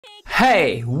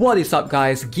Hey, what is up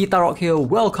guys? GuitarRock here.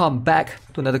 Welcome back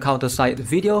to another counter-side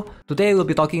video. Today we'll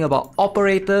be talking about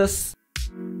operators.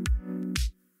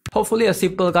 Hopefully a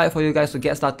simple guide for you guys to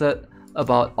get started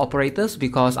about operators,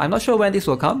 because I'm not sure when this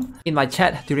will come. In my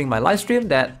chat during my live stream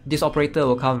that this operator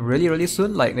will come really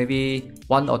soon, like maybe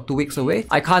 1 or 2 weeks away.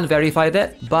 I can't verify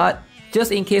that, but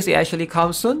just in case it actually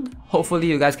comes soon, hopefully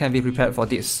you guys can be prepared for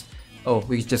this. Oh,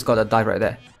 we just got a dive right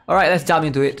there. Alright, let's jump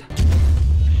into it.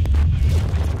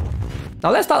 Now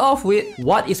let's start off with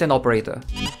what is an operator.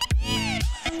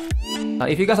 Now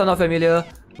if you guys are not familiar,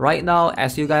 right now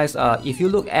as you guys, if you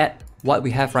look at what we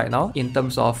have right now in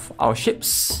terms of our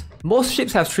ships, most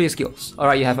ships have 3 skills.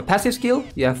 Alright, you have a passive skill,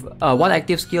 you have 1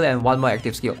 active skill and 1 more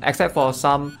active skill, except for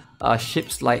some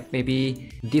ships like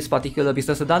maybe this particular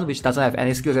business sedan which doesn't have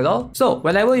any skills at all. So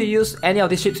whenever you use any of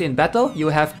these ships in battle, you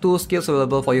have 2 skills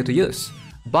available for you to use.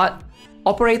 But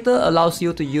operator allows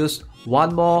you to use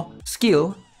 1 more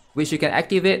skill which you can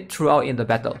activate throughout in the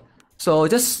battle. So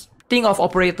just think of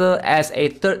operator as a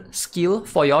 3rd skill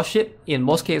for your ship in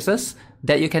most cases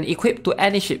that you can equip to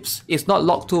any ships. It's not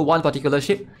locked to one particular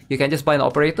ship. You can just buy an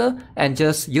operator and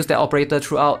just use that operator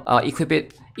throughout, equip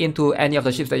it into any of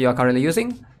the ships that you are currently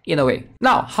using in a way.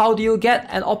 Now, how do you get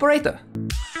an operator?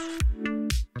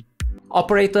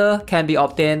 Operator can be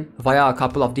obtained via a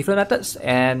couple of different methods,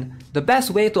 and the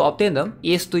best way to obtain them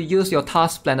is to use your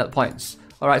task planet points.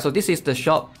 Alright, so this is the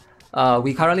shop.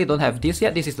 We currently don't have this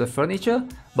yet. This is the furniture,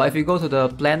 but if you go to the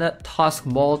planet task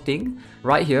mall thing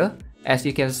right here, as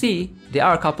you can see, there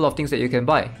are a couple of things that you can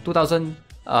buy. 2000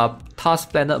 task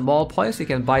planet mall points, you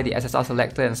can buy the SSR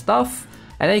selector and stuff.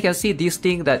 And then you can see this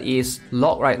thing that is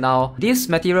locked right now. This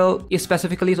material is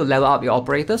specifically to level up your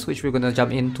operators, which we're gonna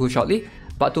jump into shortly.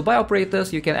 But to buy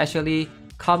operators, you can actually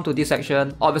come to this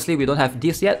section. Obviously, we don't have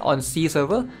this yet on C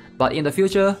server, but in the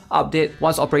future update,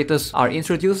 once operators are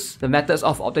introduced, the methods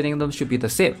of obtaining them should be the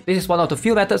same. This is one of the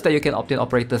few methods that you can obtain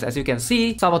operators. As you can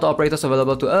see, some of the operators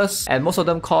available to us, and most of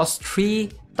them cost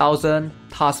 3,000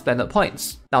 task planet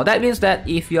points. Now that means that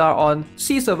if you are on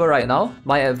C server right now,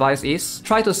 my advice is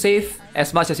try to save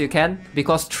as much as you can,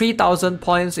 because 3,000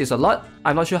 points is a lot.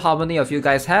 I'm not sure how many of you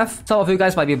guys have. Some of you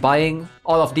guys might be buying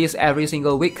all of these every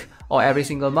single week or every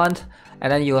single month,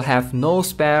 and then you'll have no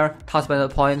spare task planet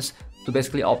points to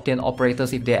basically obtain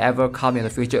operators if they ever come in the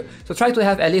future. So try to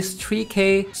have at least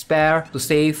 3k spare to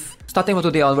save starting from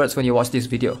today onwards when you watch this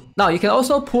video. Now you can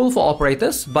also pull for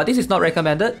operators, but this is not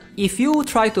recommended. If you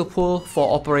try to pull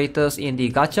for operators in the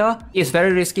gacha, it's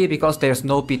very risky because there's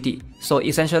no PT. So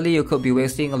essentially you could be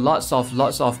wasting lots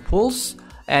of pulls,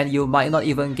 and you might not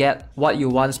even get what you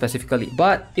want specifically.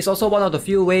 But it's also one of the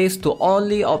few ways to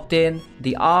only obtain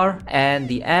the R and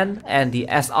the N and the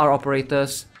SR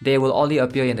operators. They will only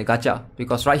appear in the gacha,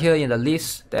 because right here in the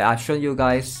list that I've shown you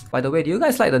guys. By the way, do you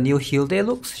guys like the new Hilde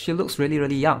looks? She looks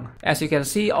really young. As you can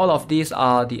see, all of these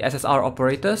are the SSR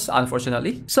operators,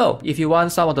 unfortunately. So if you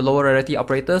want some of the lower rarity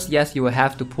operators, yes, you will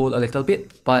have to pull a little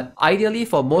bit, but ideally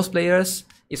for most players,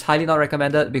 it's highly not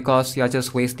recommended because you're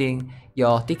just wasting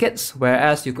your tickets,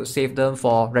 whereas you could save them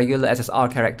for regular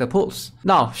SSR character pulls.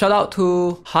 Now, shout out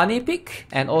to Honeypick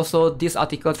and also this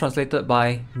article translated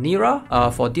by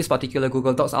Nira for this particular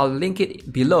Google Docs. I'll link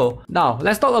it below. Now,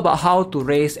 let's talk about how to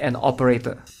raise an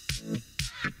operator.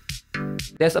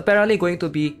 There's apparently going to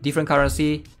be different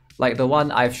currency like the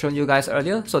one I've shown you guys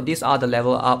earlier. So these are the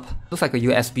level up, looks like a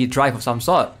USB drive of some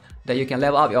sort, that you can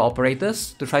level up your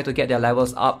operators to try to get their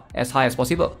levels up as high as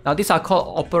possible. Now these are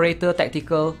called operator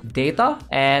tactical data,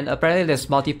 and apparently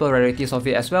there's multiple rarities of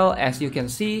it as well. As you can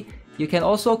see, you can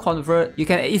also convert, you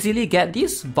can easily get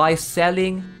this by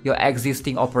selling your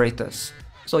existing operators.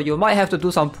 So you might have to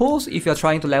do some pulls if you're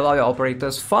trying to level up your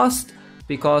operators fast,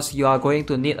 because you are going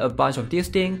to need a bunch of these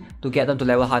things to get them to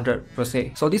level 100 per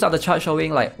se. So these are the charts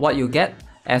showing like what you get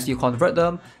as you convert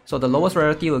them. So the lowest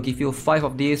rarity will give you 5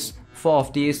 of these, 4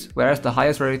 of these, whereas the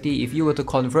highest rarity, if you were to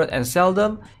convert and sell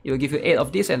them, it will give you 8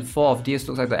 of these, and 4 of these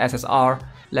looks like the SSR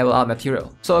level up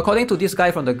material. So according to this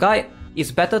guy from the guide, it's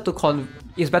better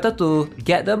to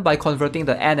get them by converting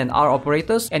the N and R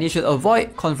operators, and you should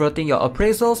avoid converting your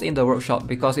appraisals in the workshop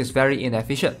because it's very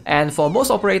inefficient. And for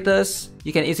most operators,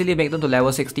 you can easily make them to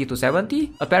level 60 to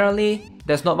 70. Apparently,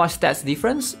 there's not much stats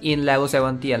difference in level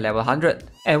 70 and level 100.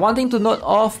 And one thing to note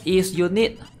of is you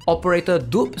need operator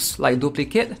dupes, like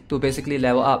duplicate, to basically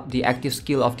level up the active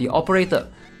skill of the operator.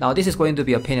 Now this is going to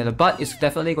be a pain in the butt. It's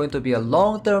definitely going to be a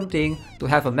long-term thing to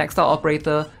have a maxed out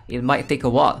operator. It might take a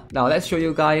while. Now let's show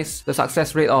you guys the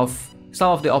success rate of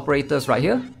some of the operators right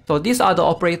here. So these are the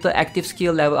operator active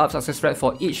skill level up success rate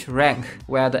for each rank,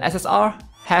 where the SSR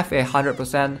have a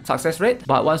 100% success rate,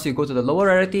 but once you go to the lower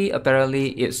rarity,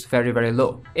 apparently it's very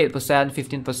low. 8%,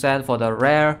 15% for the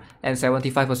rare, and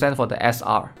 75% for the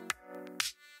SR.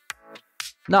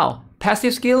 Now,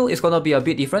 passive skill is gonna be a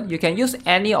bit different. You can use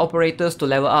any operators to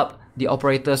level up the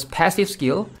operator's passive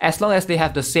skill as long as they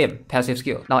have the same passive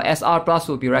skill. Now, SR plus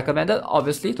will be recommended,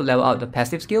 obviously, to level up the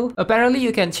passive skill. Apparently,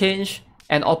 you can change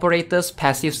an operator's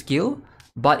passive skill,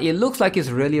 but it looks like it's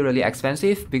really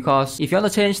expensive, because if you want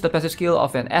to change the passive skill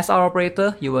of an SR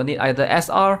operator, you will need either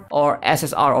SR or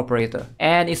SSR operator,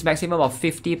 and it's maximum of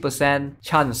 50%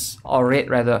 chance or rate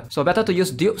rather. So better to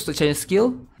use dupes to change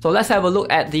skill. So let's have a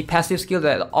look at the passive skill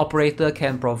that the operator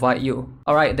can provide you.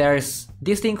 Alright, there's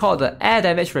this thing called the air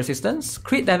damage resistance,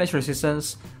 crit damage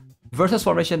resistance, versus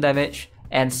formation damage,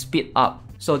 and speed up.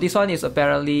 So this one is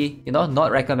apparently,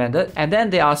 not recommended. And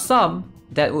then there are some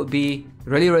that would be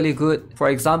really good. For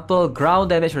example, ground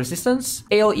damage resistance,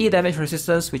 AoE damage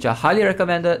resistance, which are highly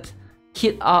recommended,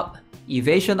 hit up,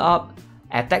 evasion up,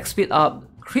 attack speed up,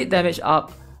 crit damage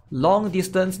up, long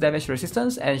distance damage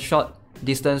resistance, and short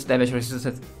distance damage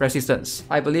resistance.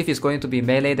 I believe it's going to be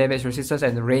melee damage resistance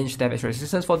and range damage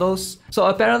resistance for those. So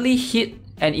apparently hit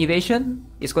and evasion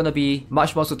is going to be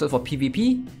much more suited for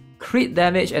PvP. Crit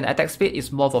damage and attack speed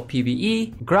is more for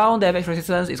PvE. Ground damage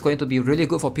resistance is going to be really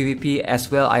good for PvP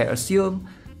as well, I assume.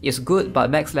 It's good,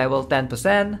 but max level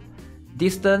 10%.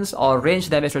 Distance or range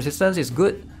damage resistance is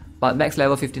good, but max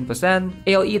level 15%.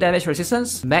 AoE damage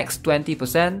resistance, max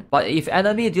 20%. But if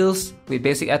enemy deals with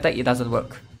basic attack, it doesn't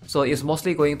work. So it's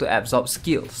mostly going to absorb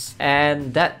skills.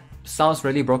 And that sounds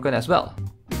really broken as well.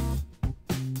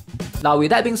 Now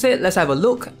with that being said, let's have a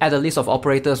look at the list of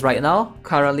operators right now,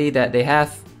 currently that they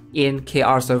have in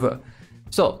KR server.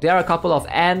 So there are a couple of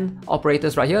N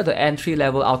operators right here, the entry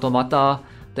level automata,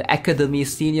 the academy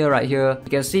senior right here. You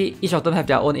can see each of them have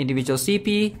their own individual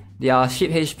CP, their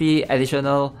ship HP,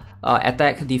 additional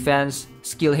attack, defense,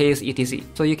 skill haste, etc.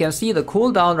 So you can see the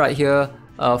cooldown right here.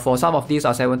 For some of these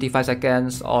are 75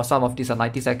 seconds, or some of these are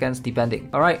 90 seconds, depending.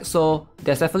 Alright, so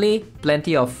there's definitely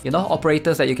plenty of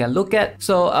operators that you can look at.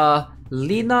 So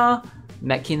Lena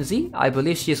McKinsey, I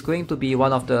believe she's going to be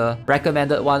one of the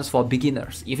recommended ones for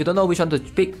beginners. If you don't know which one to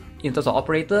pick in terms of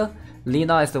operator,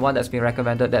 Lena is the one that's been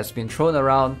recommended, that's been thrown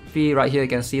around. Right here you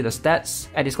can see the stats,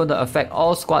 and it's going to affect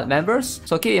all squad members.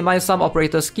 So keep in mind, some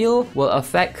operator skill will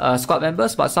affect squad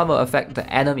members, but some will affect the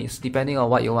enemies, depending on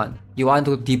what you want. You want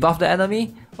to debuff the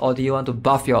enemy, or do you want to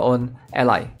buff your own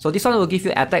ally? So this one will give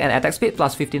you attack and attack speed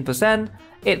plus 15%,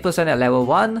 8% at level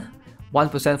 1,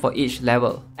 1% for each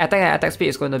level. Attack and attack speed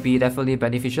is going to be definitely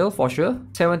beneficial for sure.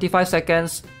 75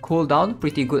 seconds cooldown,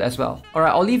 pretty good as well.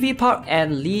 Alright, Olivia Park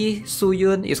and Lee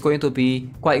Soo-yoon is going to be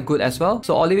quite good as well.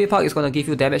 So Olivia Park is going to give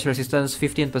you damage resistance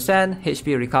 15%,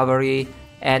 HP recovery,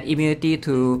 and immunity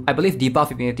to, I believe,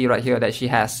 debuff immunity right here that she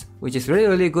has, which is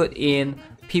really good in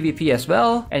PvP as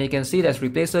well. And you can see there's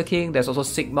Replacer King, there's also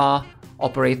Sigma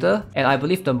operator, and I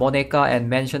believe the Moneka and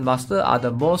Mansion Master are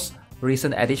the most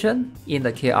recent addition in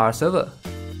the KR server.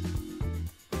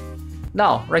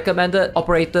 Now, recommended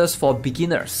operators for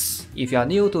beginners. If you are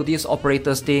new to this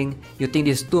operators thing, you think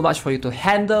this is too much for you to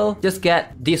handle, just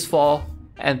get these 4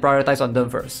 and prioritize on them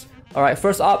first. Alright,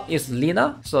 first up is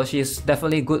Lena. So she's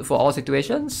definitely good for all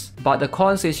situations, but the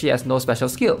cons is she has no special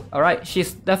skill. Alright,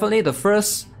 she's definitely the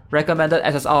first recommended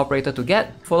SSR operator to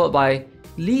get, followed by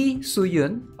Lee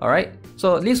Soo-yoon. Alright,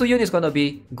 so Lee Soo-yoon is going to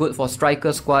be good for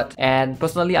Striker squad, and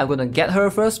personally I'm going to get her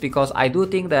first because I do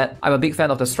think that I'm a big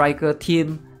fan of the Striker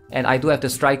team, and I do have the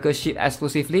Striker ship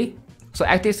exclusively. So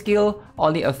active skill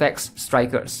only affects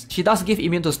Strikers. She does give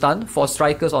immune to stun for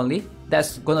Strikers only.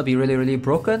 That's going to be really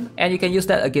broken, and you can use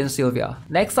that against Sylvia.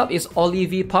 Next up is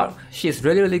Olivia Park. She's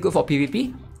really good for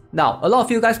PvP. Now, a lot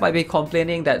of you guys might be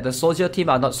complaining that the soldier team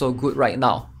are not so good right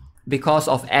now because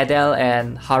of Adele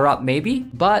and Harap maybe,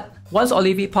 but once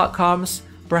Olivia Park comes,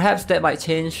 perhaps that might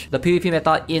change the PvP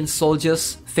meta in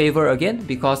soldiers' favor again,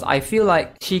 because I feel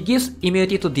like she gives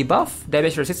immunity to debuff,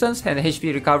 damage resistance, and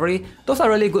HP recovery. Those are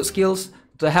really good skills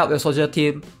to help your soldier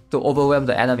team to overwhelm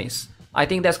the enemies. I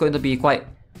think that's going to be quite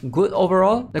good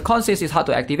overall. The cons is it's hard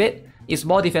to activate. It's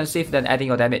more defensive than adding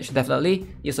your damage. Definitely,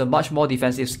 it's a much more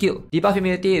defensive skill. Debuff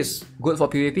immunity is good for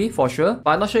PvP for sure,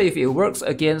 but I'm not sure if it works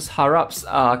against Harap's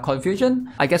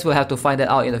Confusion. I guess we'll have to find that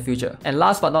out in the future. And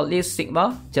last but not least,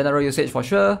 Sigma. General usage for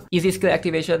sure. Easy skill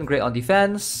activation, great on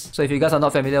defense. So if you guys are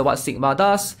not familiar what Sigma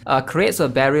does, creates a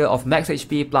barrier of max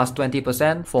HP plus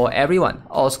 20% for everyone,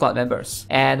 all squad members.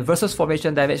 And versus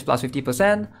formation damage plus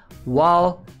 50%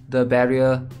 while the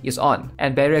barrier is on,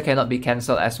 and barrier cannot be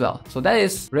cancelled as well. So that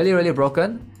is really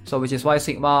broken. So which is why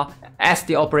Sigma as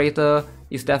the operator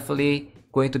is definitely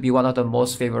going to be one of the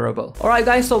most favorable. Alright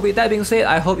guys, so with that being said,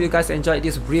 I hope you guys enjoyed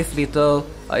this brief little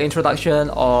introduction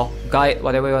or guide,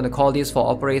 whatever you want to call this, for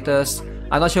operators.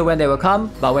 I'm not sure when they will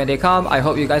come, but when they come, I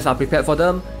hope you guys are prepared for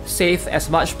them. Save as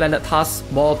much Planet Task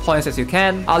more points as you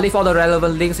can. I'll leave all the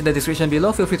relevant links in the description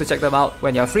below. Feel free to check them out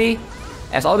when you're free.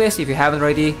 As always, if you haven't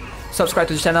already, subscribe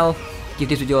to the channel, give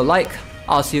this video a like.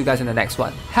 I'll see you guys in the next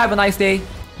one. Have a nice day.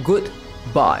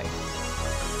 Goodbye.